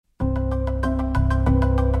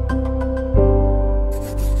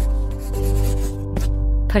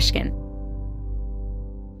Pushkin.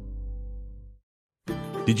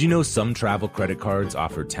 Did you know some travel credit cards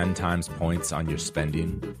offer 10 times points on your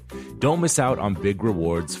spending? Don't miss out on big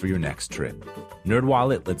rewards for your next trip.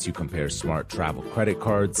 NerdWallet lets you compare smart travel credit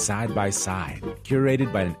cards side by side,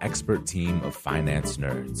 curated by an expert team of finance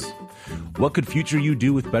nerds. What could future you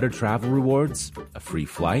do with better travel rewards? A free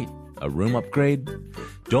flight? A room upgrade?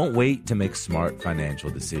 Don't wait to make smart financial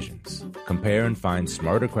decisions. Compare and find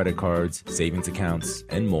smarter credit cards, savings accounts,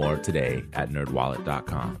 and more today at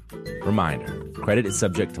nerdwallet.com. Reminder, credit is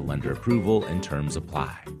subject to lender approval and terms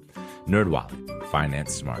apply. NerdWallet,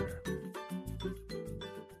 finance smarter.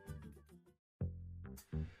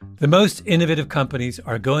 The most innovative companies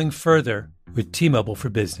are going further with T-Mobile for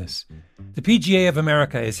Business. The PGA of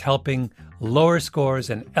America is helping lower scores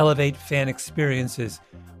and elevate fan experiences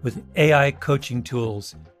with AI coaching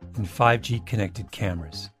tools and 5G connected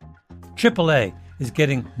cameras. AAA is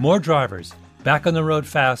getting more drivers back on the road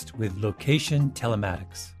fast with location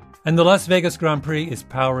telematics. And the Las Vegas Grand Prix is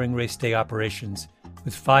powering race day operations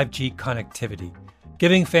with 5G connectivity,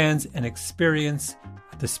 giving fans an experience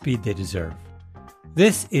at the speed they deserve.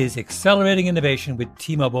 This is accelerating innovation with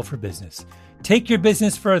T-Mobile for Business. Take your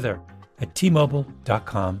business further at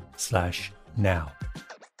T-Mobile.com/now.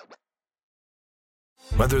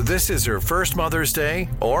 Whether this is her first Mother's Day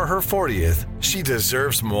or her 40th, she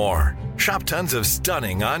deserves more. Shop tons of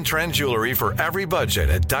stunning on-trend jewelry for every budget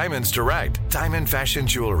at Diamonds Direct. Diamond fashion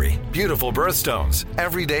jewelry, beautiful birthstones,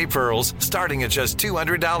 everyday pearls starting at just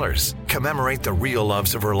 $200. Commemorate the real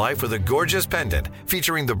loves of her life with a gorgeous pendant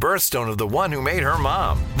featuring the birthstone of the one who made her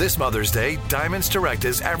mom. This Mother's Day, Diamonds Direct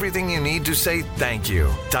is everything you need to say thank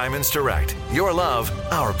you. Diamonds Direct, your love,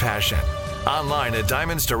 our passion. Online at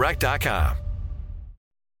diamondsdirect.com.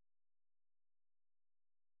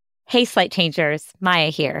 Hey, Slight Changers, Maya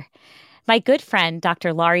here. My good friend,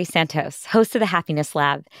 Dr. Laurie Santos, host of the Happiness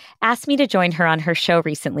Lab, asked me to join her on her show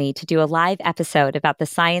recently to do a live episode about the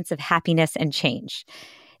science of happiness and change.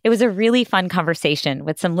 It was a really fun conversation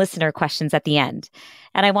with some listener questions at the end,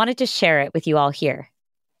 and I wanted to share it with you all here.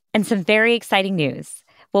 And some very exciting news.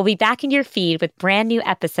 We'll be back in your feed with brand new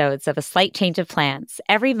episodes of A Slight Change of Plans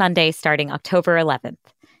every Monday starting October 11th.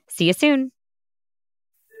 See you soon.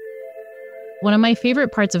 One of my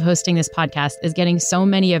favorite parts of hosting this podcast is getting so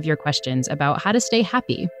many of your questions about how to stay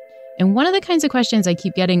happy. And one of the kinds of questions I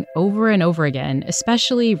keep getting over and over again,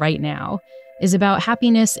 especially right now, is about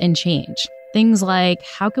happiness and change. Things like,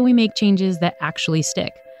 how can we make changes that actually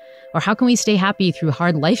stick? Or how can we stay happy through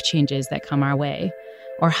hard life changes that come our way?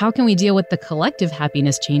 Or how can we deal with the collective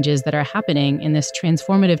happiness changes that are happening in this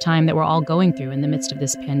transformative time that we're all going through in the midst of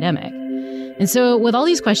this pandemic? And so with all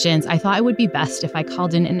these questions, I thought it would be best if I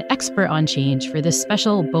called in an expert on change for this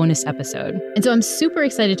special bonus episode. And so I'm super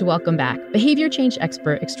excited to welcome back behavior change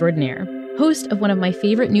expert extraordinaire, host of one of my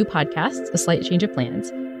favorite new podcasts, A Slight Change of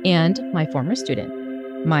Plans, and my former student,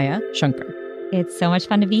 Maya Shankar. It's so much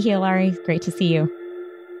fun to be here, Laurie. Great to see you.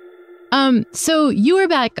 So you were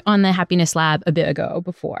back on the Happiness Lab a bit ago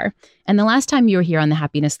before. And the last time you were here on the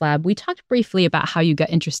Happiness Lab, we talked briefly about how you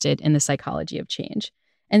got interested in the psychology of change.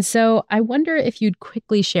 And so I wonder if you'd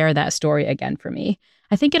quickly share that story again for me.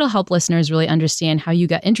 I think it'll help listeners really understand how you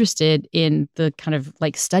got interested in the kind of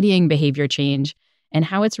like studying behavior change and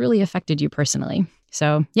how it's really affected you personally.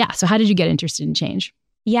 So how did you get interested in change?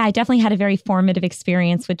 Yeah, I definitely had a very formative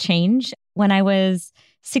experience with change. When I was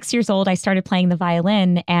 6 years old, I started playing the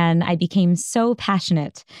violin and I became so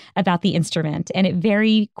passionate about the instrument. And it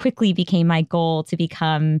very quickly became my goal to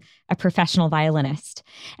become a professional violinist.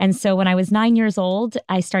 And so when I was 9 years old,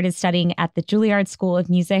 I started studying at the Juilliard School of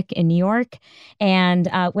Music in New York. And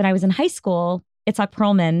when I was in high school, Itzhak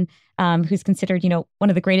Perlman, who's considered, one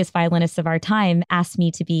of the greatest violinists of our time, asked me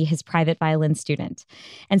to be his private violin student.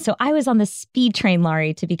 And so I was on the speed train,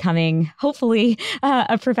 Laurie, to becoming, hopefully,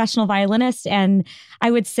 a professional violinist. And I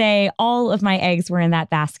would say all of my eggs were in that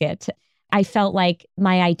basket. I felt like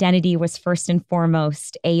my identity was first and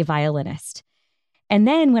foremost a violinist. And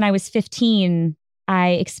then when I was 15,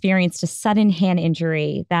 I experienced a sudden hand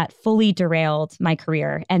injury that fully derailed my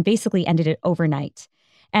career and basically ended it overnight.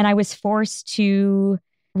 And I was forced to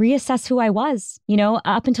reassess who I was.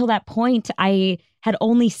 Up until that point, I had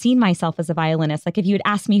only seen myself as a violinist. Like if you had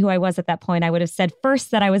asked me who I was at that point, I would have said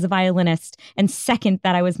first that I was a violinist and second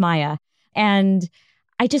that I was Maya. And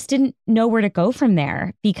I just didn't know where to go from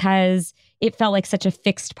there because it felt like such a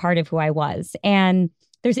fixed part of who I was. And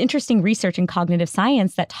there's interesting research in cognitive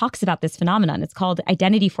science that talks about this phenomenon. It's called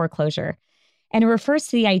identity foreclosure. And it refers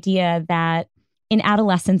to the idea that in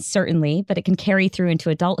adolescence, certainly, but it can carry through into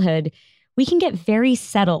adulthood, we can get very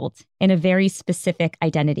settled in a very specific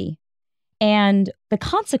identity. And the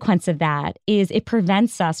consequence of that is it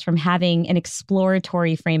prevents us from having an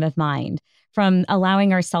exploratory frame of mind, from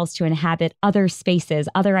allowing ourselves to inhabit other spaces,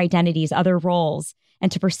 other identities, other roles,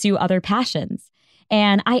 and to pursue other passions.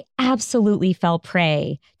 And I absolutely fell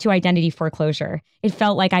prey to identity foreclosure. It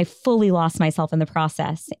felt like I fully lost myself in the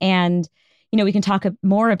process. And, we can talk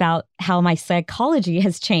more about how my psychology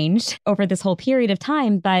has changed over this whole period of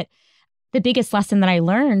time. But the biggest lesson that I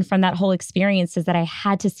learned from that whole experience is that I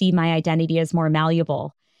had to see my identity as more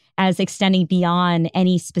malleable, as extending beyond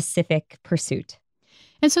any specific pursuit.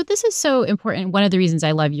 And so this is so important. One of the reasons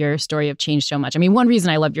I love your story of change so much. I mean, one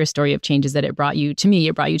reason I love your story of change is that it brought you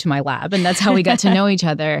to my lab, and that's how we got to know each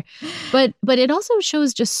other. But it also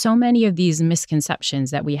shows just so many of these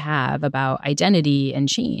misconceptions that we have about identity and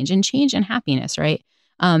change and happiness, right?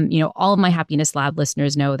 All of my Happiness Lab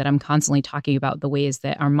listeners know that I'm constantly talking about the ways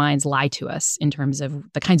that our minds lie to us in terms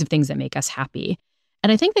of the kinds of things that make us happy.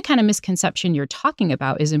 And I think the kind of misconception you're talking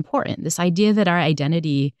about is important. This idea that our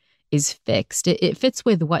identity is fixed. It fits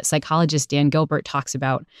with what psychologist Dan Gilbert talks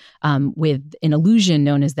about with an illusion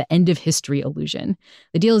known as the end of history illusion.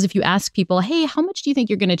 The deal is if you ask people, hey, how much do you think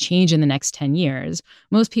you're going to change in the next 10 years?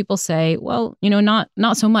 Most people say, well, not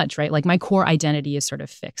so much, right? Like my core identity is sort of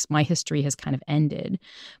fixed. My history has kind of ended.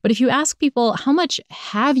 But if you ask people, how much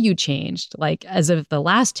have you changed? Like as of the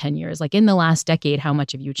last 10 years, like in the last decade, how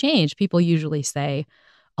much have you changed? People usually say,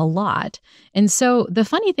 a lot. And so the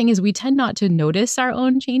funny thing is we tend not to notice our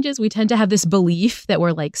own changes. We tend to have this belief that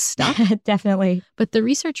we're like stuck. Definitely. But the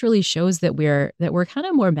research really shows that we're kind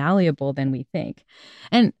of more malleable than we think.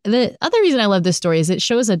 And the other reason I love this story is it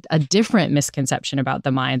shows a different misconception about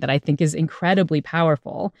the mind that I think is incredibly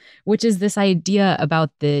powerful, which is this idea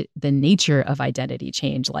about the nature of identity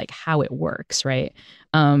change, like how it works, right?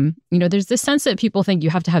 There's this sense that people think you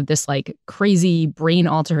have to have this like crazy brain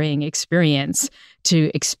altering experience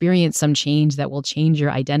to experience some change that will change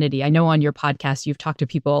your identity. I know on your podcast, you've talked to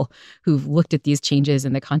people who've looked at these changes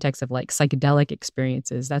in the context of like psychedelic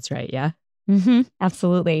experiences. That's right. Yeah. Mm-hmm.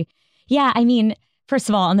 Absolutely. Yeah. I mean, first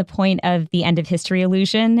of all, on the point of the end of history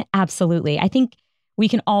illusion, absolutely. I think we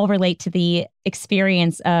can all relate to the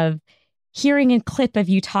experience of hearing a clip of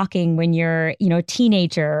you talking when you're, a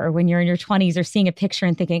teenager or when you're in your 20s, or seeing a picture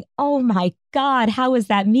and thinking, oh my God, how is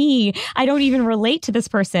that me? I don't even relate to this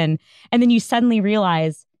person. And then you suddenly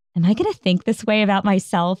realize, am I going to think this way about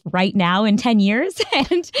myself right now in 10 years?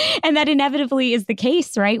 And that inevitably is the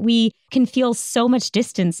case, right? We can feel so much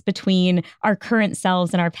distance between our current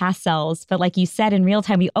selves and our past selves. But like you said, in real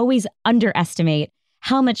time, we always underestimate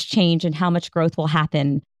how much change and how much growth will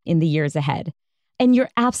happen in the years ahead. And you're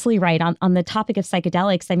absolutely right on the topic of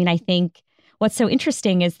psychedelics. I mean, I think what's so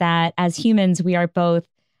interesting is that as humans, we are both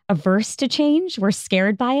averse to change. We're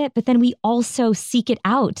scared by it, but then we also seek it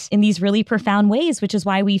out in these really profound ways, which is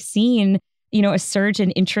why we've seen, a surge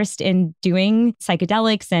in interest in doing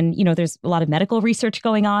psychedelics. And, there's a lot of medical research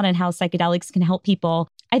going on how psychedelics can help people.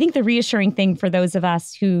 I think the reassuring thing for those of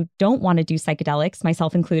us who don't want to do psychedelics,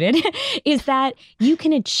 myself included, is that you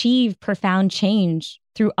can achieve profound change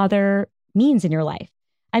through other means in your life.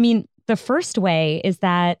 I mean, the first way is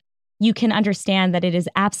that you can understand that it is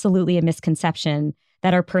absolutely a misconception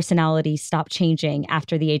that our personalities stop changing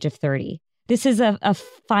after the age of 30. This is a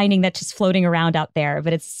finding that's just floating around out there,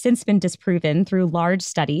 but it's since been disproven through large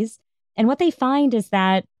studies. And what they find is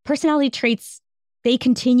that personality traits, they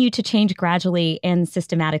continue to change gradually and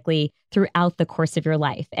systematically throughout the course of your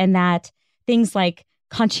life. And that things like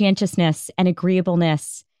conscientiousness and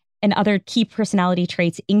agreeableness and other key personality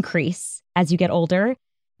traits increase as you get older.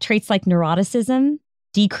 Traits like neuroticism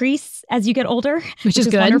decrease as you get older, which is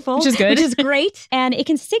good. Wonderful, which is good, which is great. And it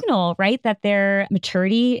can signal, right, that their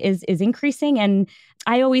maturity is increasing. And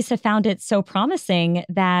I always have found it so promising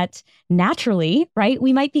that naturally, right,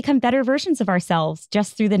 we might become better versions of ourselves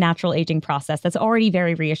just through the natural aging process. That's already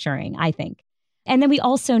very reassuring, I think. And then we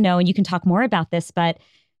also know, and you can talk more about this, but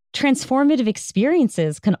transformative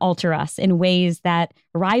experiences can alter us in ways that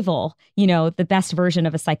rival, the best version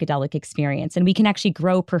of a psychedelic experience. And we can actually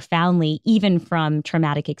grow profoundly even from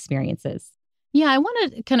traumatic experiences. Yeah, I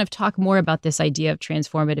want to kind of talk more about this idea of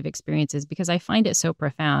transformative experiences because I find it so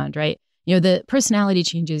profound, right? The personality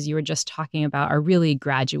changes you were just talking about are really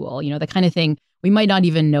gradual, the kind of thing we might not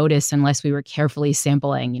even notice unless we were carefully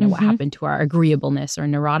sampling, what happened to our agreeableness or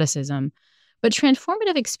neuroticism. But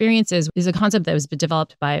transformative experiences is a concept that was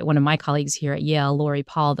developed by one of my colleagues here at Yale, Lori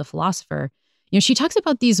Paul, the philosopher. She talks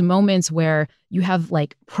about these moments where you have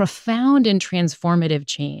like profound and transformative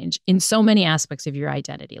change in so many aspects of your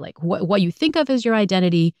identity, like what you think of as your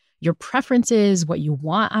identity, your preferences, what you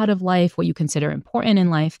want out of life, what you consider important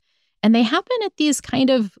in life. And they happen at these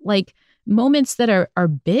kind of like moments that are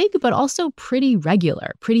big, but also pretty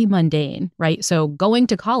regular, pretty mundane, right? So going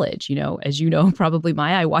to college, as you know, probably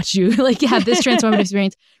Maya, I watched you have this transformative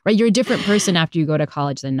experience, right? You're a different person after you go to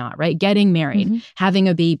college than not, right? Getting married, having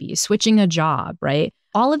a baby, switching a job, right?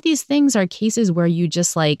 All of these things are cases where you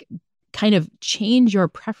just kind of change your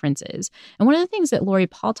preferences. And one of the things that Lori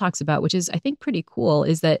Paul talks about, which is I think pretty cool,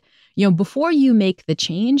 is that, before you make the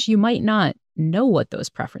change, you might not know what those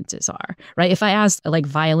preferences are, right? If I asked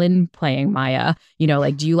violin playing Maya,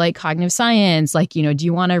 do you like cognitive science? Do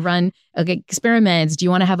you want to run experiments? Do you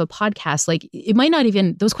want to have a podcast? It might not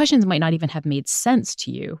even, those questions might not even have made sense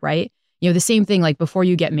to you, right? The same thing, before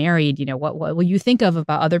you get married, what will you think of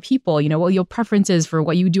about other people? What will your preferences for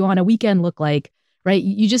what you do on a weekend look like, right?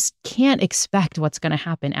 You just can't expect what's going to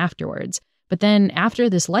happen afterwards. But then after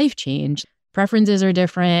this life change, preferences are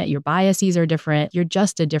different, your biases are different, you're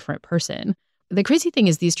just a different person. The crazy thing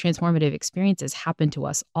is these transformative experiences happen to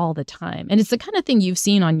us all the time. And it's the kind of thing you've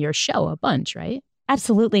seen on your show a bunch, right?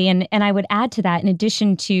 Absolutely. And I would add to that, in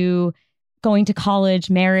addition to going to college,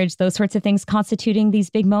 marriage, those sorts of things constituting these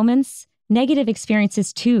big moments, negative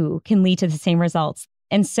experiences too can lead to the same results.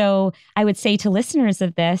 And so I would say to listeners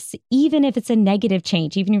of this, even if it's a negative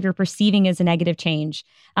change, even if you're perceiving as a negative change,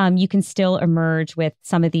 you can still emerge with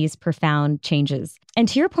some of these profound changes. And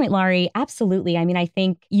to your point, Laurie, absolutely. I mean, I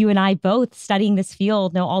think you and I both studying this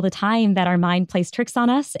field know all the time that our mind plays tricks on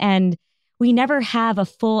us, and we never have a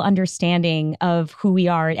full understanding of who we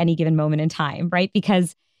are at any given moment in time, right?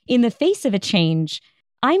 Because in the face of a change,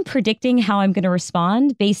 I'm predicting how I'm going to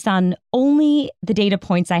respond based on only the data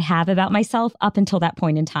points I have about myself up until that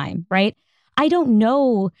point in time, right? I don't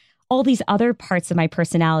know all these other parts of my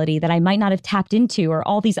personality that I might not have tapped into, or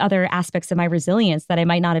all these other aspects of my resilience that I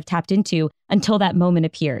might not have tapped into until that moment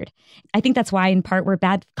appeared. I think that's why, in part, we're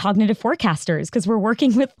bad cognitive forecasters, because we're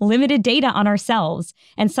working with limited data on ourselves.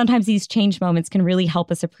 And sometimes these change moments can really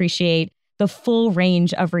help us appreciate the full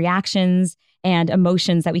range of reactions and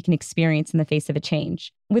emotions that we can experience in the face of a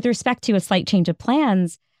change. With respect to a slight change of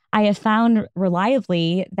plans, I have found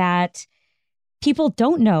reliably that people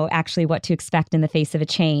don't know actually what to expect in the face of a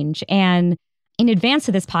change. And in advance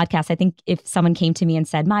of this podcast, I think if someone came to me and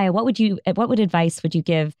said, Maya, what advice would you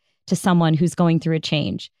give to someone who's going through a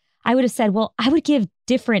change? I would have said, well, I would give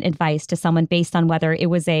different advice to someone based on whether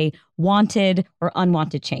it was a wanted or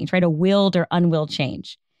unwanted change, right? A willed or unwilled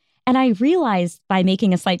change. And I realized by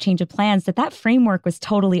making a slight change of plans that framework was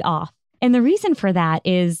totally off. And the reason for that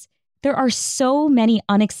is there are so many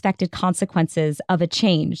unexpected consequences of a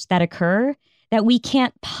change that occur that we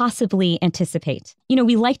can't possibly anticipate.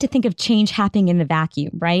 We like to think of change happening in the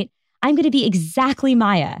vacuum, right? I'm going to be exactly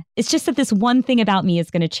Maya. It's just that this one thing about me is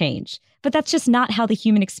going to change. But that's just not how the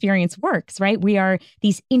human experience works, right? We are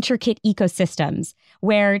these intricate ecosystems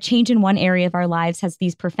where change in one area of our lives has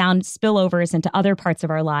these profound spillovers into other parts of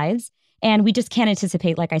our lives. And we just can't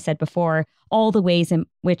anticipate, like I said before, all the ways in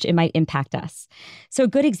which it might impact us. So a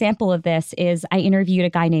good example of this is I interviewed a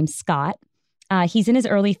guy named Scott. He's in his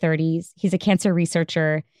early 30s. He's a cancer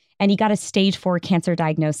researcher, and he got a stage 4 cancer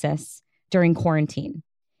diagnosis during quarantine.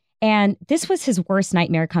 And this was his worst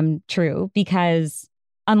nightmare come true because,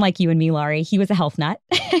 unlike you and me, Laurie, he was a health nut.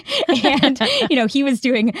 And, he was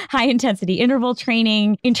doing high intensity interval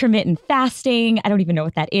training, intermittent fasting. I don't even know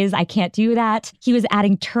what that is. I can't do that. He was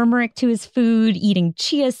adding turmeric to his food, eating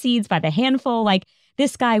chia seeds by the handful.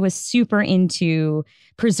 This guy was super into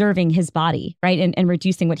preserving his body, right? And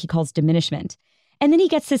reducing what he calls diminishment. And then he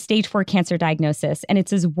gets this stage 4 cancer diagnosis, and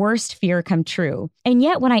it's his worst fear come true. And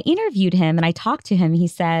yet when I interviewed him and I talked to him, he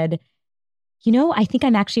said, I think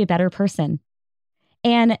I'm actually a better person.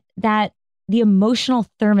 And that the emotional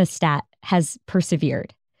thermostat has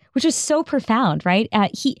persevered, which is so profound, right?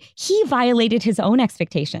 He violated his own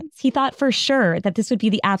expectations. He thought for sure that this would be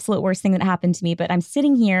the absolute worst thing that happened to me. But I'm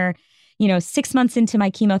sitting here, 6 months into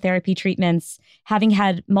my chemotherapy treatments, having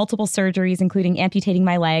had multiple surgeries, including amputating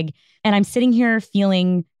my leg. And I'm sitting here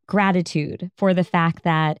feeling gratitude for the fact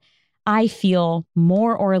that I feel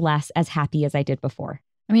more or less as happy as I did before.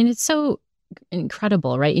 I mean, it's so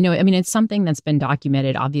incredible, right? It's something that's been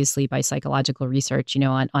documented, obviously, by psychological research.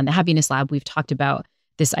 On the Happiness Lab, we've talked about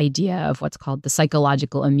this idea of what's called the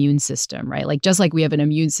psychological immune system, right? Just like we have an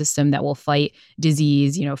immune system that will fight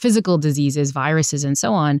disease, physical diseases, viruses, and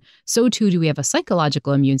so on, so too do we have a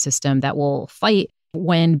psychological immune system that will fight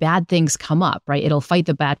when bad things come up, right? It'll fight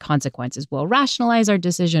the bad consequences. We'll rationalize our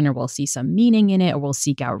decision, or we'll see some meaning in it, or we'll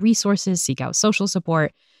seek out resources, seek out social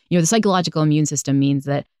support. The psychological immune system means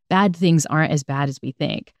that bad things aren't as bad as we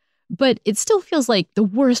think. But it still feels like the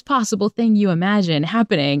worst possible thing you imagine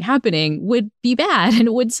happening would be bad and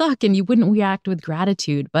it would suck and you wouldn't react with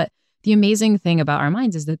gratitude. But The amazing thing about our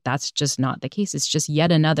minds is that that's just not the case. It's just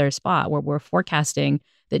yet another spot where we're forecasting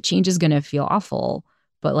that change is going to feel awful,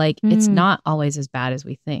 but it's not always as bad as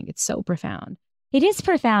we think. It's so profound. It is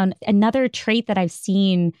profound. Another trait that I've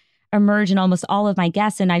seen emerge in almost all of my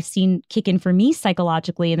guests, and I've seen kick in for me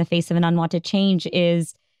psychologically in the face of an unwanted change,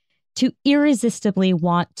 is to irresistibly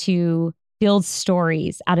want to build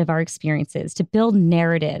stories out of our experiences, to build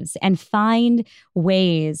narratives and find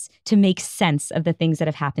ways to make sense of the things that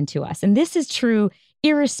have happened to us. And this is true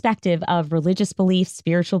irrespective of religious beliefs,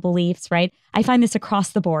 spiritual beliefs, right? I find this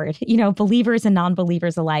across the board, believers and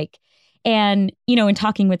non-believers alike. And, in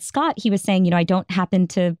talking with Scott, he was saying, I don't happen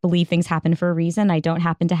to believe things happen for a reason. I don't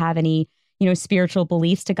happen to have any, spiritual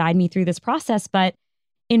beliefs to guide me through this process. But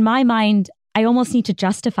in my mind, I almost need to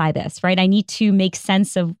justify this, right? I need to make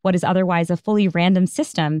sense of what is otherwise a fully random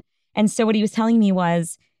system. And so what he was telling me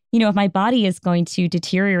was, if my body is going to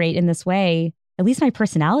deteriorate in this way, at least my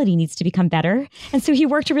personality needs to become better. And so he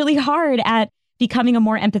worked really hard at becoming a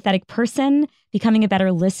more empathetic person, becoming a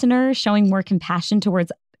better listener, showing more compassion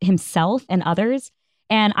towards himself and others.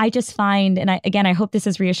 And I just find, and I hope this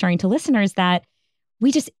is reassuring to listeners, that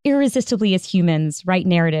we just irresistibly as humans write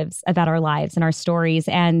narratives about our lives and our stories.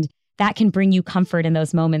 And that can bring you comfort in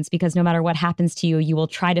those moments, because no matter what happens to you, you will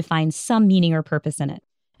try to find some meaning or purpose in it.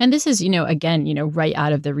 And this is, again, right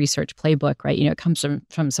out of the research playbook, right? It comes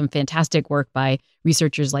from some fantastic work by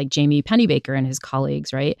researchers like Jamie Pennybaker and his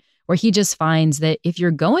colleagues, right? Where he just finds that if you're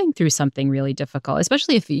going through something really difficult,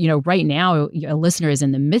 especially if, right now a listener is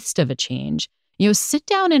in the midst of a change, sit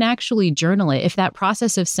down and actually journal it. If that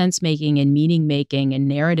process of sense making and meaning making and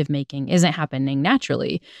narrative making isn't happening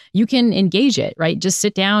naturally, you can engage it, right? Just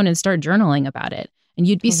sit down and start journaling about it. And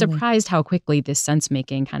you'd be surprised how quickly this sense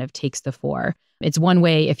making kind of takes the fore. It's one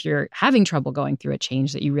way, if you're having trouble going through a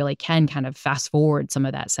change, that you really can kind of fast forward some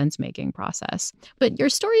of that sense making process. But your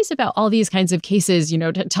stories about all these kinds of cases,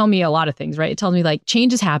 tell me a lot of things, right? It tells me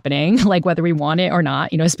change is happening, whether we want it or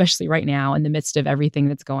not, especially right now in the midst of everything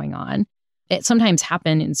that's going on. It sometimes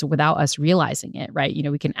happens without us realizing it, right?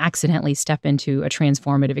 We can accidentally step into a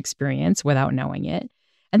transformative experience without knowing it.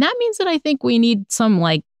 And that means that I think we need some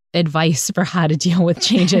advice for how to deal with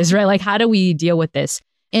changes, right? How do we deal with this?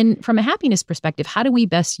 And from a happiness perspective, how do we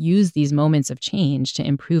best use these moments of change to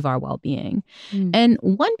improve our well-being? And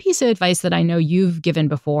one piece of advice that I know you've given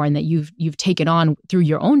before and that you've taken on through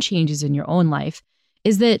your own changes in your own life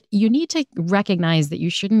is that you need to recognize that you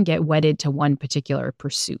shouldn't get wedded to one particular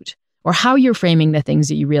pursuit, or how you're framing the things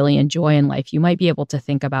that you really enjoy in life. You might be able to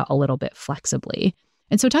think about a little bit flexibly.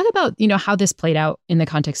 And so talk about, how this played out in the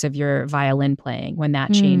context of your violin playing when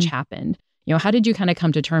that change happened. How did you kind of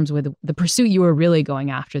come to terms with the pursuit you were really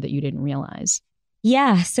going after that you didn't realize?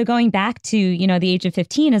 Yeah. So going back to, the age of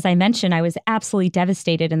 15, as I mentioned, I was absolutely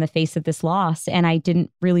devastated in the face of this loss. And I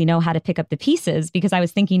didn't really know how to pick up the pieces, because I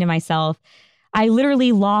was thinking to myself, I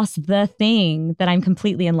literally lost the thing that I'm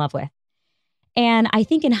completely in love with. And I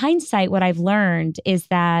think in hindsight, what I've learned is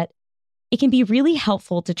that it can be really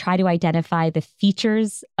helpful to try to identify the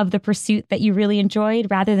features of the pursuit that you really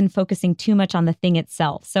enjoyed rather than focusing too much on the thing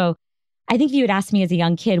itself. So I think if you had asked me as a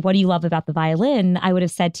young kid, what do you love about the violin? I would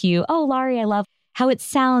have said to you, oh, Laurie, I love how it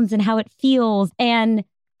sounds and how it feels. And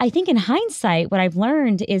I think in hindsight, what I've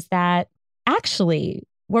learned is that actually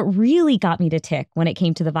what really got me to tick when it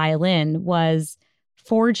came to the violin was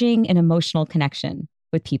forging an emotional connection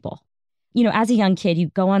with people. As a young kid, you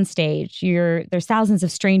go on stage, there's thousands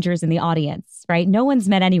of strangers in the audience, right? No one's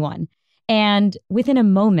met anyone. And within a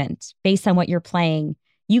moment, based on what you're playing,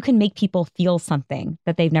 you can make people feel something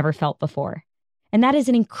that they've never felt before. And that is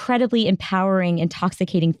an incredibly empowering,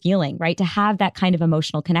 intoxicating feeling, right? To have that kind of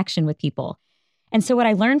emotional connection with people. And so what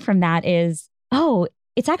I learned from that is,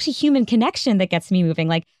 it's actually human connection that gets me moving.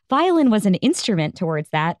 Violin was an instrument towards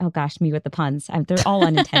that. Oh gosh, me with the puns. They're all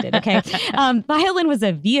unintended, okay? Violin was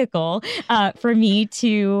a vehicle for me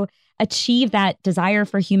to achieve that desire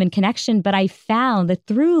for human connection. But I found the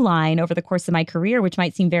through line over the course of my career, which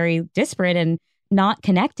might seem very disparate and not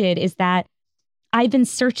connected, is that I've been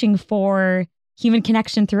searching for human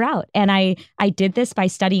connection throughout. And I did this by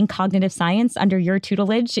studying cognitive science under your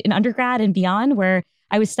tutelage in undergrad and beyond, where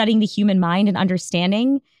I was studying the human mind and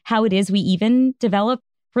understanding how it is we even develop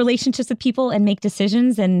relationships with people and make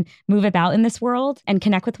decisions and move about in this world and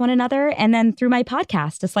connect with one another. And then through my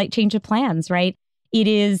podcast, A Slight Change of Plans, right? It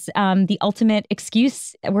is the ultimate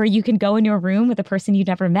excuse where you can go in your room with a person you've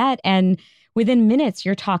never met, and within minutes,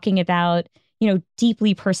 you're talking about,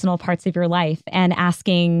 deeply personal parts of your life and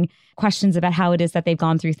asking questions about how it is that they've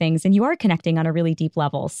gone through things. And you are connecting on a really deep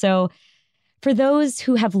level. So for those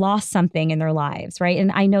who have lost something in their lives, right?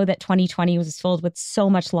 And I know that 2020 was filled with so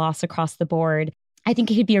much loss across the board. I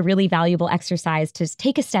think it could be a really valuable exercise to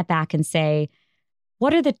take a step back and say,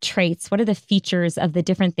 what are the traits, what are the features of the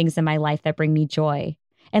different things in my life that bring me joy?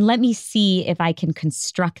 And let me see if I can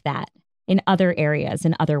construct that in other areas,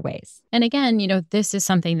 in other ways. And again, this is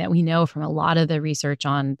something that we know from a lot of the research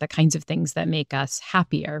on the kinds of things that make us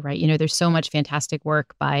happier, right? There's so much fantastic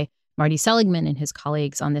work by Marty Seligman and his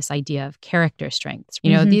colleagues on this idea of character strengths.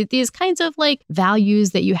 These kinds of like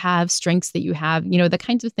values that you have, strengths that you have, the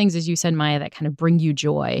kinds of things, as you said, Maya, that kind of bring you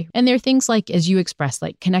joy. And they're things like, as you expressed,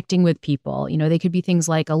 like connecting with people. They could be things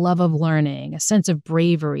like a love of learning, a sense of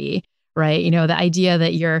bravery, right? The idea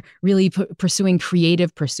that you're really pursuing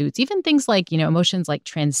creative pursuits, even things like, emotions like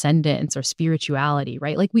transcendence or spirituality,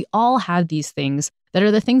 right? Like we all have these things that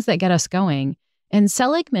are the things that get us going. And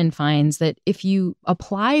Seligman finds that if you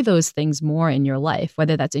apply those things more in your life,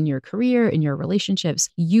 whether that's in your career, in your relationships,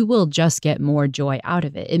 you will just get more joy out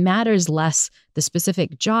of it. It matters less the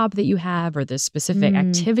specific job that you have or the specific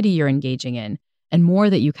activity you're engaging in, and more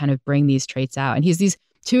that you kind of bring these traits out. And he's these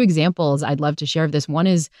two examples I'd love to share of this. One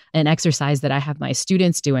is an exercise that I have my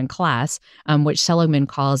students do in class, which Seligman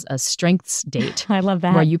calls a strengths date. I love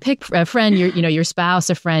that. Where you pick a friend, your spouse,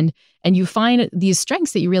 a friend, and you find these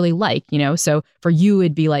strengths that you really like, So for you,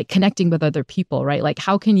 it'd be like connecting with other people, right? Like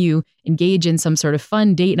how can you engage in some sort of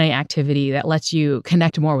fun date night activity that lets you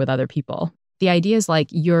connect more with other people? The idea is like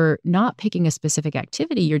you're not picking a specific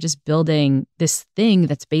activity, you're just building this thing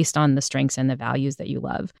that's based on the strengths and the values that you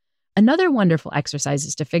love. Another wonderful exercise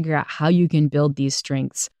is to figure out how you can build these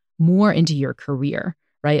strengths more into your career,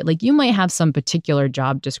 right? Like you might have some particular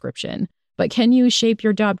job description, but can you shape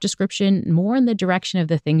your job description more in the direction of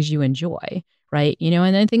the things you enjoy, right?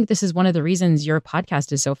 And I think this is one of the reasons your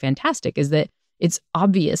podcast is so fantastic, is that it's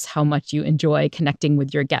obvious how much you enjoy connecting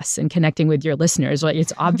with your guests and connecting with your listeners. Right?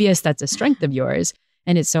 It's obvious that's a strength of yours.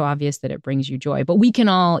 And it's so obvious that it brings you joy. But we can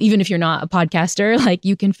all, even if you're not a podcaster, like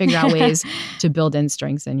you can figure out ways to build in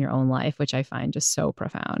strengths in your own life, which I find just so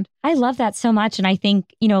profound. I love that so much. And I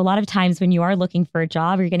think, a lot of times when you are looking for a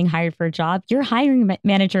job or you're getting hired for a job, your hiring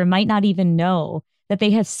manager might not even know that they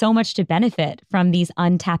have so much to benefit from these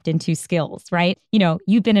untapped into skills, right?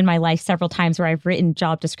 You've been in my life several times where I've written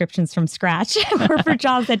job descriptions from scratch or for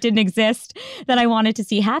jobs that didn't exist that I wanted to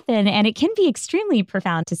see happen. And it can be extremely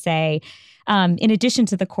profound to say, in addition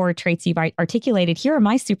to the core traits you've articulated, here are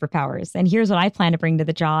my superpowers, and here's what I plan to bring to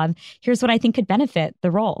the job. Here's what I think could benefit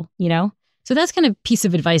the role, So that's kind of piece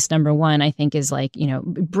of advice number one, I think, is like,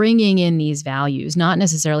 bringing in these values, not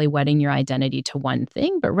necessarily wedding your identity to one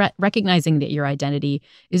thing, but recognizing that your identity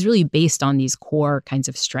is really based on these core kinds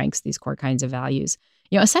of strengths, these core kinds of values.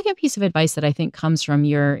 A second piece of advice that I think comes from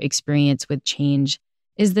your experience with change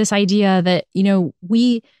is this idea that,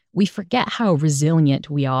 we forget how resilient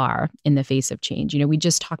we are in the face of change. We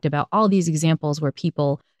just talked about all these examples where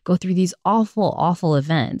people go through these awful, awful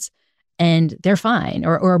events and they're fine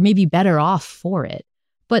or maybe better off for it.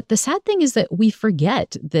 But the sad thing is that we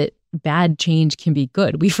forget that bad change can be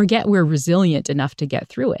good. We forget we're resilient enough to get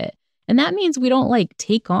through it. And that means we don't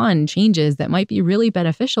take on changes that might be really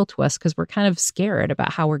beneficial to us because we're kind of scared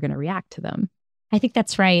about how we're going to react to them. I think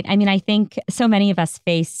that's right. I mean, I think so many of us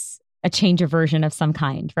face a change aversion of some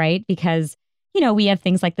kind, right? Because, we have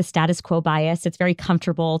things like the status quo bias. It's very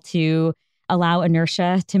comfortable to allow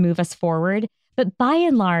inertia to move us forward. But by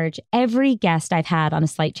and large, every guest I've had on a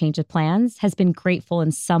slight change of plans has been grateful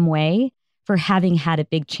in some way for having had a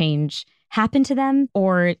big change happen to them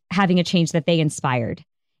or having a change that they inspired.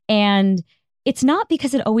 And it's not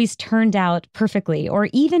because it always turned out perfectly or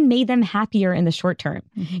even made them happier in the short term.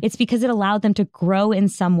 Mm-hmm. It's because it allowed them to grow in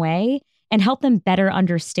some way and help them better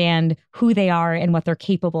understand who they are and what they're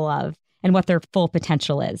capable of and what their full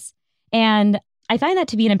potential is. And I find that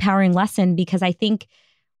to be an empowering lesson because I think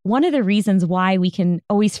one of the reasons why we can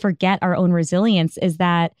always forget our own resilience is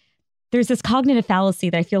that there's this cognitive fallacy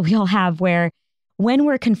that I feel we all have where when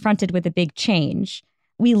we're confronted with a big change,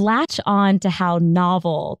 we latch on to how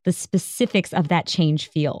novel the specifics of that change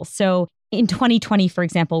feel. So in 2020, for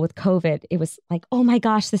example, with COVID, it was like, oh my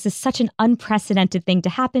gosh, this is such an unprecedented thing to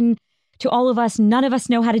happen to all of us. None of us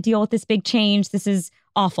know how to deal with this big change. This is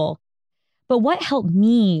awful. But what helped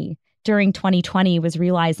me during 2020 was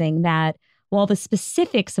realizing that while the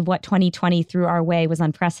specifics of what 2020 threw our way was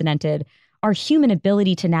unprecedented, our human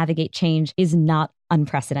ability to navigate change is not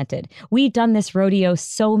unprecedented. We've done this rodeo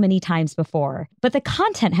so many times before, but the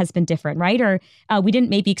content has been different, right? Or we didn't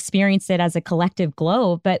maybe experience it as a collective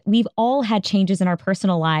globe, but we've all had changes in our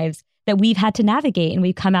personal lives that we've had to navigate and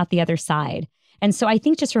we've come out the other side. And so I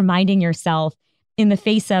think just reminding yourself in the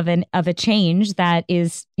face of a change that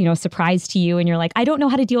is, a surprise to you and you're like, I don't know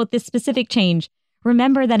how to deal with this specific change.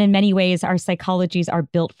 Remember that in many ways, our psychologies are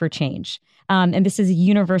built for change. And this is a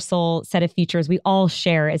universal set of features we all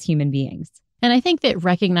share as human beings. And I think that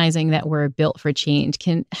recognizing that we're built for change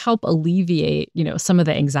can help alleviate, some of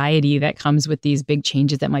the anxiety that comes with these big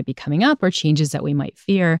changes that might be coming up or changes that we might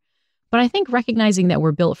fear. But I think recognizing that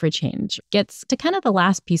we're built for change gets to kind of the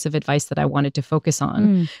last piece of advice that I wanted to focus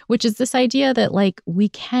on, which is this idea that we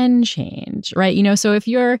can change, right? So if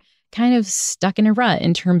you're kind of stuck in a rut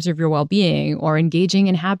in terms of your well-being or engaging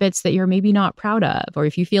in habits that you're maybe not proud of, or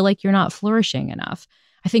if you feel like you're not flourishing enough,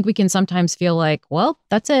 I think we can sometimes feel like, well,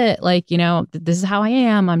 that's it. This is how I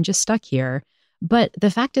am. I'm just stuck here. But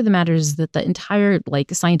the fact of the matter is that the entire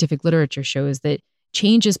scientific literature shows that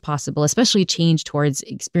change is possible, especially change towards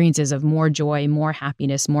experiences of more joy, more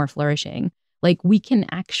happiness, more flourishing. We can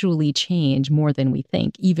actually change more than we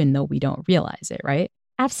think, even though we don't realize it, right?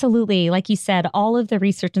 Absolutely. Like you said, all of the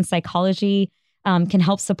research in psychology can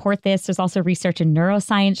help support this. There's also research in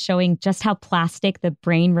neuroscience showing just how plastic the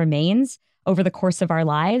brain remains over the course of our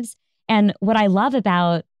lives. And what I love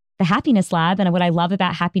about the Happiness Lab and what I love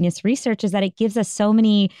about happiness research is that it gives us so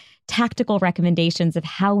many tactical recommendations of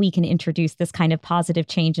how we can introduce this kind of positive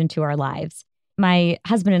change into our lives. My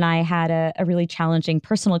husband and I had a really challenging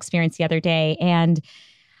personal experience the other day. And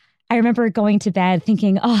I remember going to bed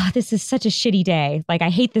thinking, oh, this is such a shitty day. I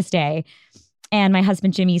hate this day. And my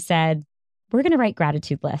husband, Jimmy, said, we're going to write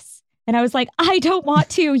gratitude lists. And I was like, I don't want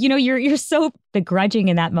to. You're so begrudging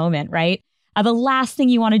in that moment, right? The last thing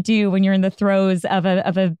you want to do when you're in the throes of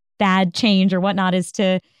a bad change or whatnot is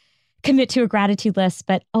to commit to a gratitude list.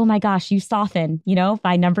 But oh my gosh, you soften,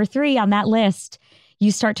 by number 3 on that list.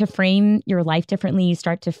 You start to frame your life differently. You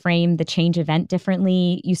start to frame the change event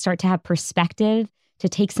differently. You start to have perspective, to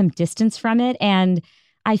take some distance from it. And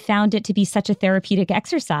I found it to be such a therapeutic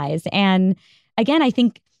exercise. And again, I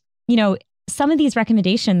think, some of these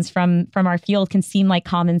recommendations from our field can seem like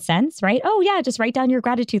common sense, right? Oh yeah, just write down your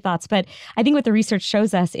gratitude thoughts. But I think what the research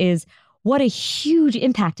shows us is what a huge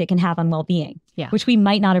impact it can have on well-being, which we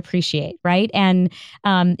might not appreciate, right? And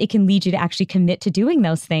it can lead you to actually commit to doing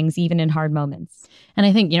those things even in hard moments. And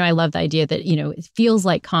I think, I love the idea that, it feels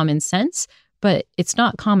like common sense, but it's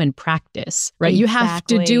not common practice, right? Exactly. You have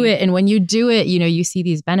to do it. And when you do it, you see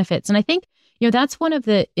these benefits. And I think, that's one of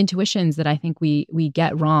the intuitions that I think we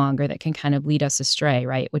get wrong or that can kind of lead us astray,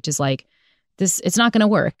 right? Which is this, it's not going to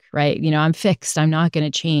work, right? I'm fixed. I'm not going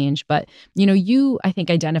to change. But, you, I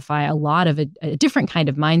think, identify a lot of a different kind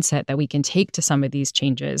of mindset that we can take to some of these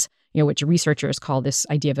changes, which researchers call this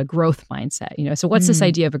idea of a growth mindset. So what's this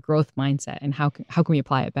idea of a growth mindset and how can we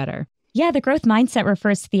apply it better? Yeah, the growth mindset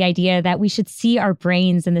refers to the idea that we should see our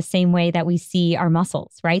brains in the same way that we see our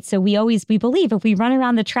muscles, right? So we believe if we run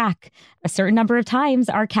around the track a certain number of times,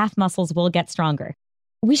 our calf muscles will get stronger.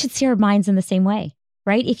 We should see our minds in the same way,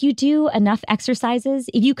 right? If you do enough exercises,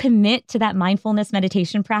 if you commit to that mindfulness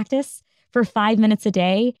meditation practice for 5 minutes a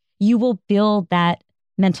day, you will build that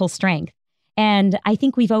mental strength. And I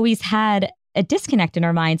think we've always had a disconnect in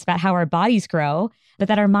our minds about how our bodies grow, but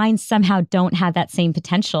that our minds somehow don't have that same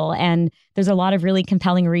potential. And there's a lot of really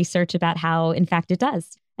compelling research about how, in fact, it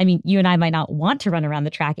does. I mean, you and I might not want to run around the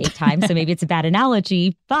track 8 times, so maybe it's a bad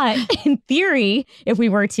analogy, but in theory, if we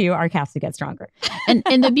were to, our calves would get stronger.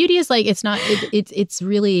 And the beauty is it's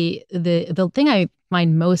really the thing I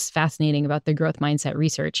find most fascinating about the growth mindset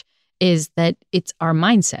research is that it's our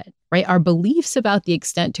mindset, right? Our beliefs about the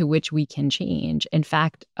extent to which we can change, in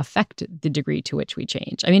fact, affect the degree to which we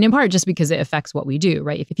change. I mean, in part just because it affects what we do,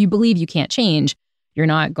 right? If you believe you can't change, you're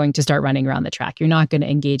not going to start running around the track. You're not going to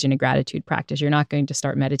engage in a gratitude practice. You're not going to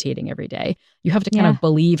start meditating every day. You have to kind of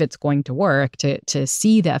believe it's going to work to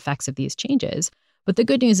see the effects of these changes. But the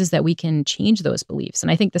good news is that we can change those beliefs. And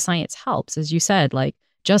I think the science helps, as you said,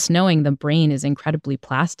 just knowing the brain is incredibly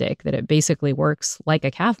plastic, that it basically works like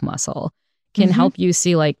a calf muscle, can help you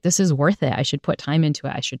see this is worth it. I should put time into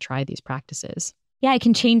it. I should try these practices. Yeah, it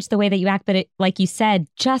can change the way that you act, but like you said,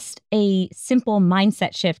 just a simple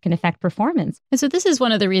mindset shift can affect performance. And so this is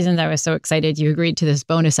one of the reasons I was so excited you agreed to this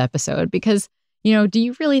bonus episode, because, do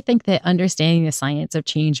you really think that understanding the science of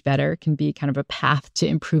change better can be kind of a path to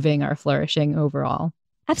improving our flourishing overall?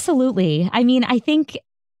 Absolutely. I mean, I think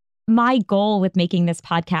my goal with making this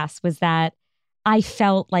podcast was that I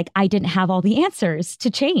felt like I didn't have all the answers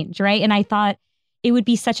to change, right? And I thought it would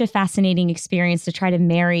be such a fascinating experience to try to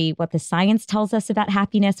marry what the science tells us about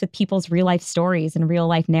happiness with people's real life stories and real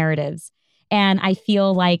life narratives. And I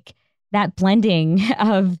feel like that blending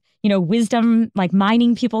of, wisdom,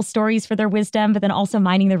 mining people's stories for their wisdom, but then also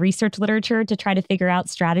mining the research literature to try to figure out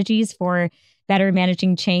strategies for better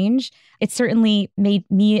managing change. It certainly made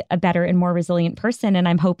me a better and more resilient person. And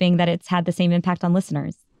I'm hoping that it's had the same impact on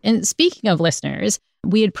listeners. And speaking of listeners,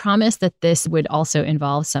 we had promised that this would also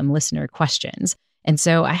involve some listener questions. And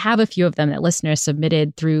so I have a few of them that listeners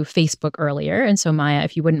submitted through Facebook earlier. And so Maya,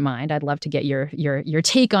 if you wouldn't mind, I'd love to get your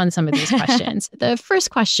take on some of these questions. The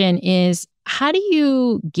first question is, how do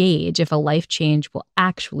you gauge if a life change will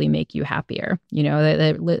actually make you happier? You know,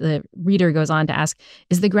 the reader goes on to ask,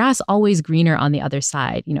 is the grass always greener on the other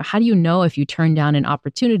side? You know, how do you know if you turn down an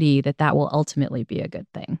opportunity that will ultimately be a good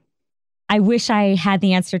thing? I wish I had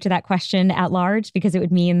the answer to that question at large, because it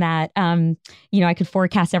would mean that, I could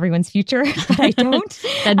forecast everyone's future, but I don't.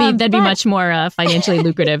 that'd be much more financially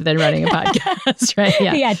lucrative than running a podcast, right?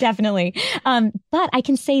 Yeah, yeah, definitely. But I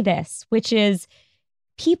can say this, which is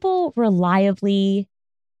people reliably,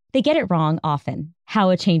 they get it wrong often,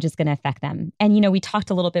 how a change is going to affect them. And, we talked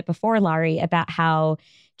a little bit before, Laurie, about how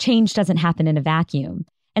change doesn't happen in a vacuum.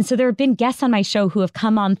 And so there have been guests on my show who have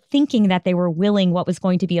come on thinking that they were willing what was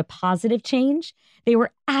going to be a positive change. They were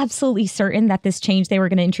absolutely certain that this change they were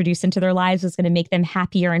going to introduce into their lives was going to make them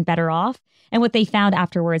happier and better off. And what they found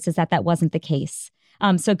afterwards is that wasn't the case.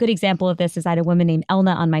 So a good example of this is I had a woman named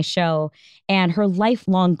Elna on my show, and her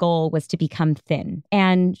lifelong goal was to become thin.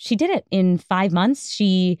 And she did it in 5 months.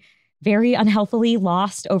 She very unhealthily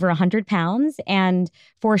lost over 100 pounds. And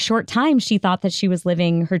for a short time, she thought that she was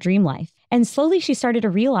living her dream life. And slowly she started to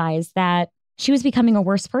realize that she was becoming a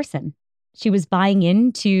worse person. She was buying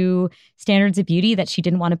into standards of beauty that she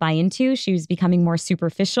didn't want to buy into. She was becoming more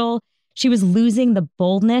superficial. She was losing the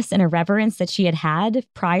boldness and irreverence that she had had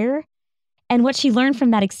prior. And what she learned from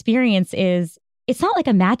that experience is it's not like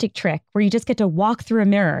a magic trick where you just get to walk through a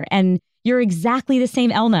mirror and you're exactly the same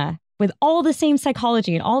Elna with all the same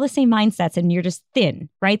psychology and all the same mindsets, and you're just thin,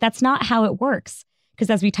 right? That's not how it works. Because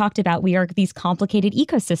as we talked about, we are these complicated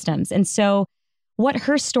ecosystems. And so what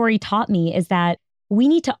her story taught me is that we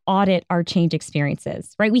need to audit our change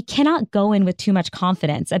experiences, right? We cannot go in with too much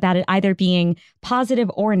confidence about it either being positive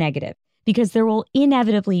or negative, because there will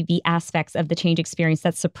inevitably be aspects of the change experience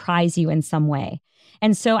that surprise you in some way.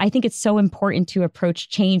 And so I think it's so important to approach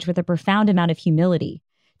change with a profound amount of humility,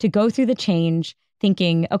 to go through the change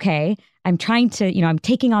thinking, okay, I'm trying to, I'm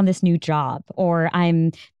taking on this new job, or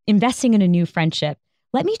I'm investing in a new friendship.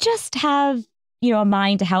 Let me just have, a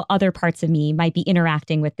mind to how other parts of me might be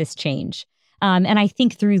interacting with this change. And I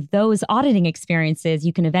think through those auditing experiences,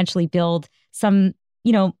 you can eventually build some,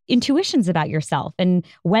 intuitions about yourself and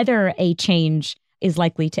whether a change is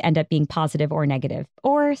likely to end up being positive or negative,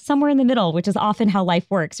 or somewhere in the middle, which is often how life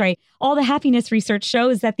works, right? All the happiness research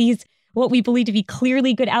shows that these, what we believe to be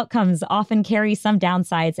clearly good outcomes, often carry some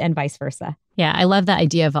downsides and vice versa. Yeah, I love that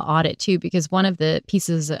idea of an audit too, because one of the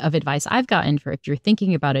pieces of advice I've gotten for if you're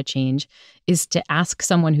thinking about a change is to ask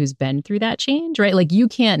someone who's been through that change, right? Like you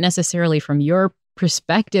can't necessarily from your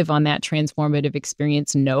perspective on that transformative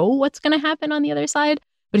experience know what's going to happen on the other side.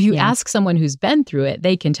 But if you ask someone who's been through it,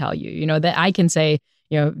 they can tell you, that I can say,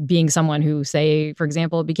 being someone who, say, for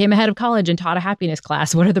example, became a head of college and taught a happiness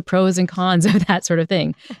class, what are the pros and cons of that sort of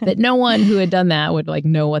thing? That no one who had done that would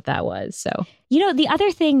know what that was. So, the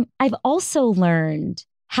other thing I've also learned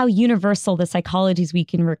how universal the psychologies we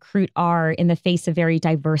can recruit are in the face of very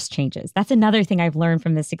diverse changes. That's another thing I've learned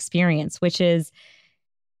from this experience, which is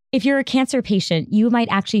if you're a cancer patient, you might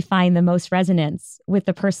actually find the most resonance with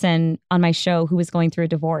the person on my show who was going through a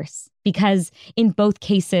divorce, because in both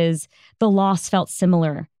cases, the loss felt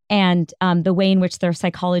similar and the way in which their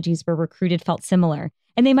psychologies were recruited felt similar.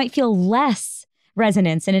 And they might feel less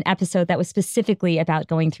resonance in an episode that was specifically about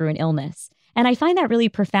going through an illness. And I find that really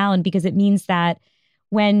profound, because it means that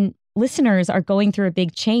when listeners are going through a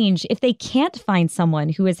big change, if they can't find someone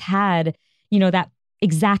who has had, that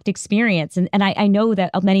exact experience. And I know that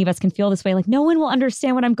many of us can feel this way, like no one will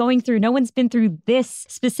understand what I'm going through. No one's been through this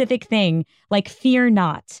specific thing. Like, fear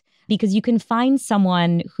not, because you can find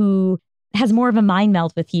someone who has more of a mind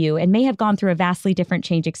meld with you and may have gone through a vastly different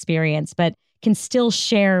change experience, but can still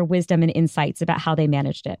share wisdom and insights about how they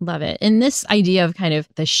managed it. Love it. And this idea of kind of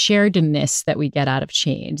the sharedness that we get out of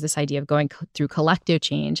change, this idea of going through collective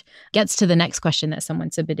change, gets to the next question that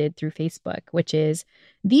someone submitted through Facebook, which is,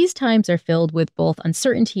 these times are filled with both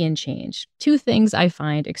uncertainty and change, two things I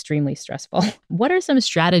find extremely stressful. What are some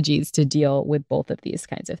strategies to deal with both of these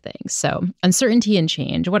kinds of things? So uncertainty and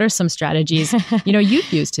change, what are some strategies,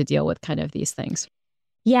 you've used to deal with kind of these things?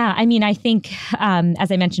 Yeah, I think,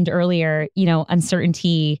 as I mentioned earlier,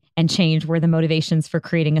 uncertainty and change were the motivations for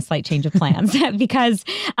creating a slight change of plans, because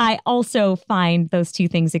I also find those two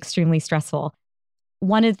things extremely stressful.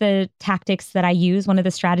 One of the tactics that I use, one of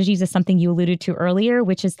the strategies, is something you alluded to earlier,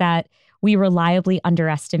 which is that we reliably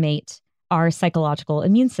underestimate our psychological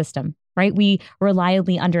immune system, right? We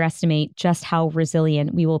reliably underestimate just how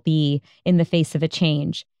resilient we will be in the face of a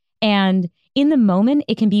change. And in the moment,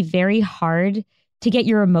 it can be very hard to get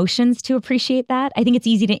your emotions to appreciate that. I think it's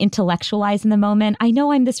easy to intellectualize in the moment. I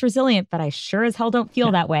know I'm this resilient, but I sure as hell don't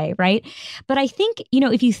feel that way, right? But I think,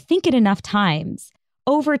 if you think it enough times,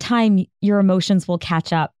 over time, your emotions will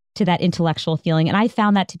catch up to that intellectual feeling. And I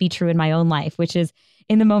found that to be true in my own life, which is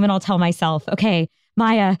in the moment, I'll tell myself, okay,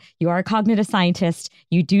 Maya, you are a cognitive scientist.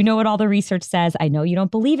 You do know what all the research says. I know you don't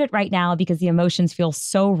believe it right now because the emotions feel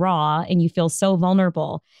so raw and you feel so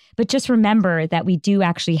vulnerable. But just remember that we do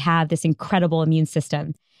actually have this incredible immune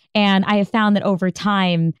system. And I have found that over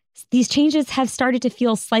time, these changes have started to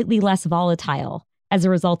feel slightly less volatile as a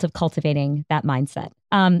result of cultivating that mindset.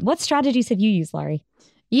 What strategies have you used, Laurie?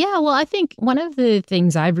 Yeah, well, I think one of the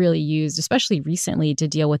things I've really used, especially recently, to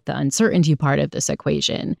deal with the uncertainty part of this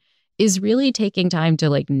equation is really taking time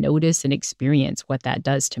to notice and experience what that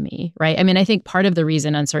does to me, right? I mean, I think part of the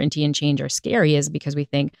reason uncertainty and change are scary is because we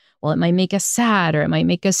think, well, it might make us sad, or it might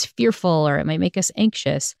make us fearful, or it might make us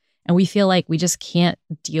anxious. And we feel like we just can't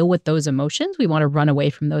deal with those emotions. We want to run away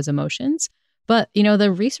from those emotions. But,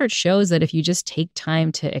 the research shows that if you just take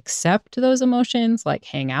time to accept those emotions,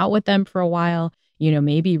 hang out with them for a while,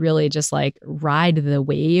 maybe really just ride the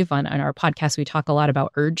wave. On our podcast, we talk a lot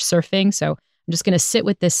about urge surfing. So I'm just going to sit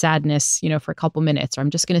with this sadness, for a couple minutes, or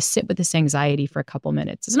I'm just going to sit with this anxiety for a couple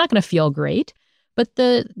minutes. It's not going to feel great, but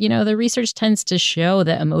the research tends to show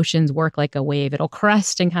that emotions work like a wave. It'll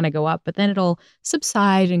crest and kind of go up, but then it'll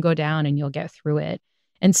subside and go down and you'll get through it.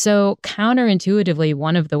 And so counterintuitively,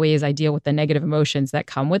 one of the ways I deal with the negative emotions that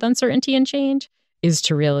come with uncertainty and change is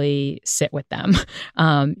to really sit with them.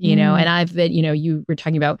 And I've been, you were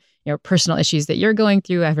talking about, personal issues that you're going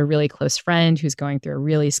through. I have a really close friend who's going through a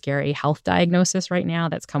really scary health diagnosis right now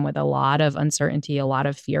that's come with a lot of uncertainty, a lot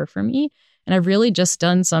of fear for me. And I've really just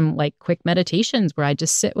done some quick meditations where I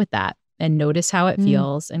just sit with that and notice how it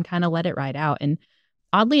feels and kind of let it ride out. And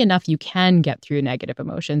oddly enough, you can get through negative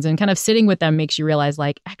emotions, and kind of sitting with them makes you realize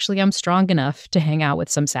actually, I'm strong enough to hang out with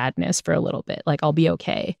some sadness for a little bit. I'll be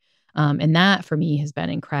okay. And that for me has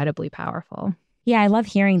been incredibly powerful. Yeah, I love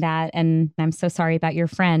hearing that. And I'm so sorry about your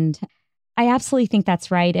friend. I absolutely think that's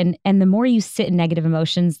right. And the more you sit in negative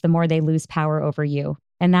emotions, the more they lose power over you.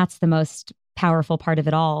 And that's the most powerful part of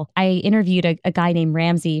it all. I interviewed a guy named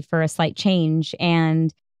Ramsey for A Slight Change.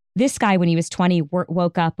 And this guy, when he was 20,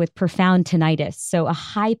 woke up with profound tinnitus. So a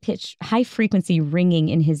high-pitched, high-frequency ringing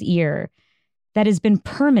in his ear that has been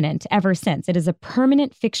permanent ever since. It is a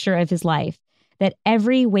permanent fixture of his life that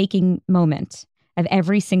every waking moment of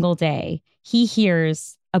every single day, he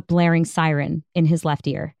hears a blaring siren in his left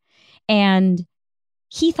ear. And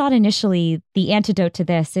he thought initially the antidote to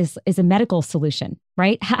this is a medical solution,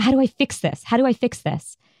 right? How do I fix this? How do I fix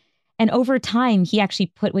this? And over time, he actually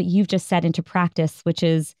put what you've just said into practice, which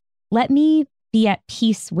is, let me be at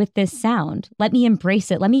peace with this sound. Let me embrace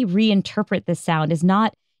it. Let me reinterpret this sound as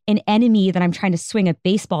not an enemy that I'm trying to swing a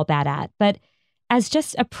baseball bat at, but as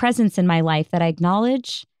just a presence in my life that I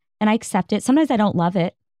acknowledge and I accept it. Sometimes I don't love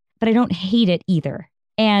it, but I don't hate it either.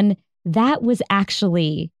 And that was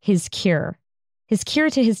actually his cure. His cure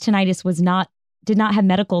to his tinnitus did not have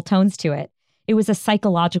medical tones to it. It was a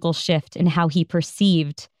psychological shift in how he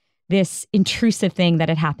perceived this intrusive thing that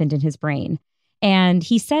had happened in his brain. And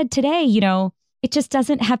he said today, it just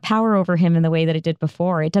doesn't have power over him in the way that it did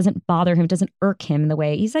before. It doesn't bother him. It doesn't irk him in the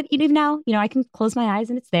way. He said, even now, I can close my eyes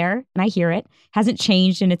and it's there and I hear it. Hasn't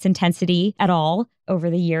changed in its intensity at all over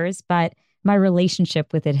the years, but my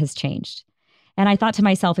relationship with it has changed. And I thought to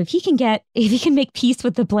myself, if he can make peace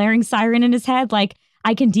with the blaring siren in his head,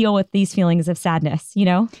 I can deal with these feelings of sadness,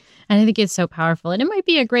 And I think it's so powerful. And it might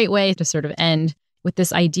be a great way to sort of end with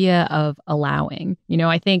this idea of allowing.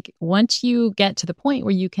 I think once you get to the point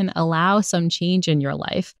where you can allow some change in your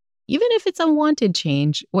life, even if it's unwanted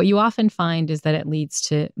change, what you often find is that it leads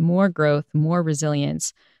to more growth, more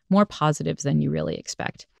resilience, more positives than you really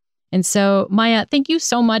expect. And so, Maya, thank you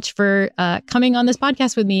so much for coming on this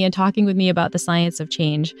podcast with me and talking with me about the science of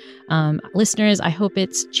change. Listeners, I hope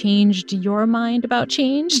it's changed your mind about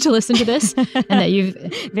change to listen to this, and that you've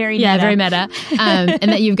very meta, and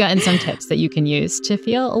that you've gotten some tips that you can use to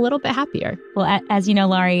feel a little bit happier. Well, as you know,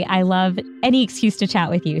 Laurie, I love any excuse to chat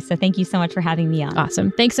with you. So thank you so much for having me on.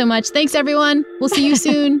 Awesome. Thanks so much. Thanks, everyone. We'll see you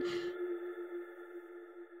soon.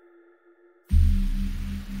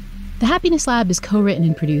 The Happiness Lab is co-written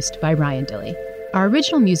and produced by Ryan Dilley. Our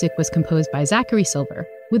original music was composed by Zachary Silver,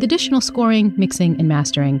 with additional scoring, mixing, and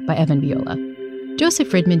mastering by Evan Viola. Joseph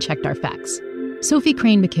Fridman checked our facts. Sophie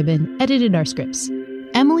Crane McKibben edited our scripts.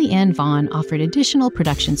 Emily Ann Vaughn offered additional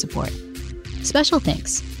production support. Special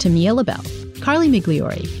thanks to Mia LaBelle, Carly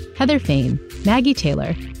Migliori, Heather Fain, Maggie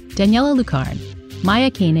Taylor, Daniela Lucarne,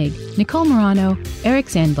 Maya Koenig, Nicole Morano, Eric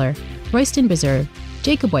Sandler, Royston Beserve,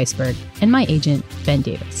 Jacob Weisberg, and my agent, Ben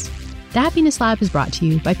Davis. The Happiness Lab is brought to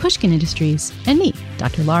you by Pushkin Industries and me,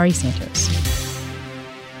 Dr. Laurie Santos.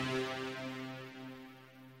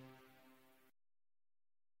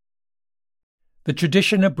 The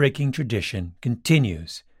tradition of breaking tradition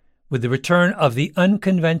continues with the return of the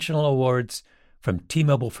Unconventional Awards from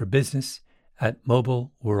T-Mobile for Business at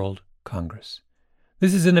Mobile World Congress.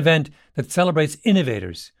 This is an event that celebrates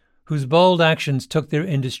innovators whose bold actions took their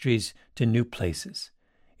industries to new places.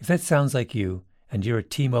 If that sounds like you and you're a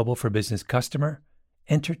T-Mobile for Business customer,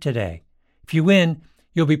 enter today. If you win,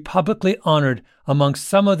 you'll be publicly honored amongst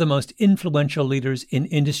some of the most influential leaders in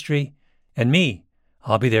industry. And me,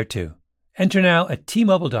 I'll be there too. Enter now at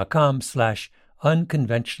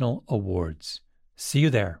tmobile.com/unconventional awards. See you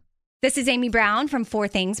there. This is Amy Brown from 4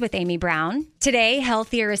 Things with Amy Brown. Today,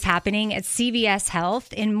 healthier is happening at CVS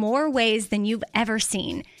Health in more ways than you've ever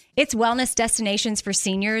seen. It's wellness destinations for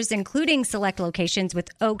seniors, including select locations with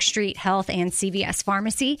Oak Street Health and CVS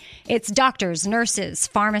Pharmacy. It's doctors, nurses,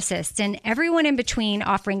 pharmacists, and everyone in between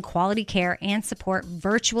offering quality care and support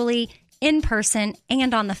virtually, in person,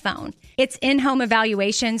 and on the phone. It's in-home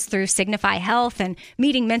evaluations through Signify Health and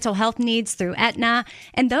meeting mental health needs through Aetna.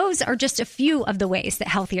 And those are just a few of the ways that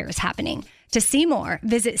healthier is happening. To see more,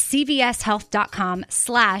 visit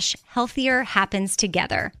cvshealth.com/healthier happens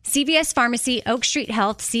together. CVS Pharmacy, Oak Street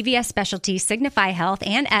Health, CVS Specialty, Signify Health,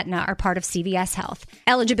 and Aetna are part of CVS Health.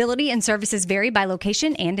 Eligibility and services vary by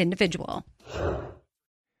location and individual.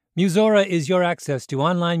 Musora is your access to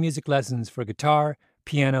online music lessons for guitar,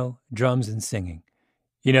 piano, drums, and singing.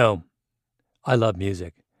 You know, I love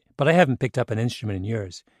music, but I haven't picked up an instrument in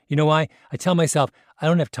years. You know why? I tell myself, I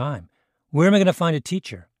don't have time. Where am I going to find a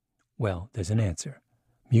teacher? Well, there's an answer.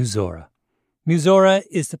 Musora. Musora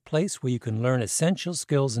is the place where you can learn essential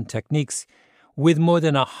skills and techniques with more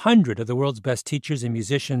than 100 of the world's best teachers and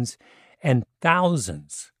musicians and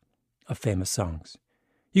thousands of famous songs.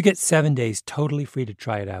 You get 7 days totally free to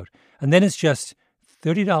try it out, and then it's just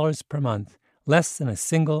 $30 per month, less than a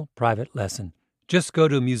single private lesson. Just go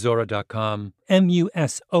to Musora.com,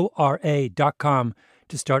 Musora.com,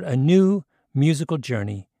 to start a new musical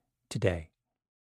journey today.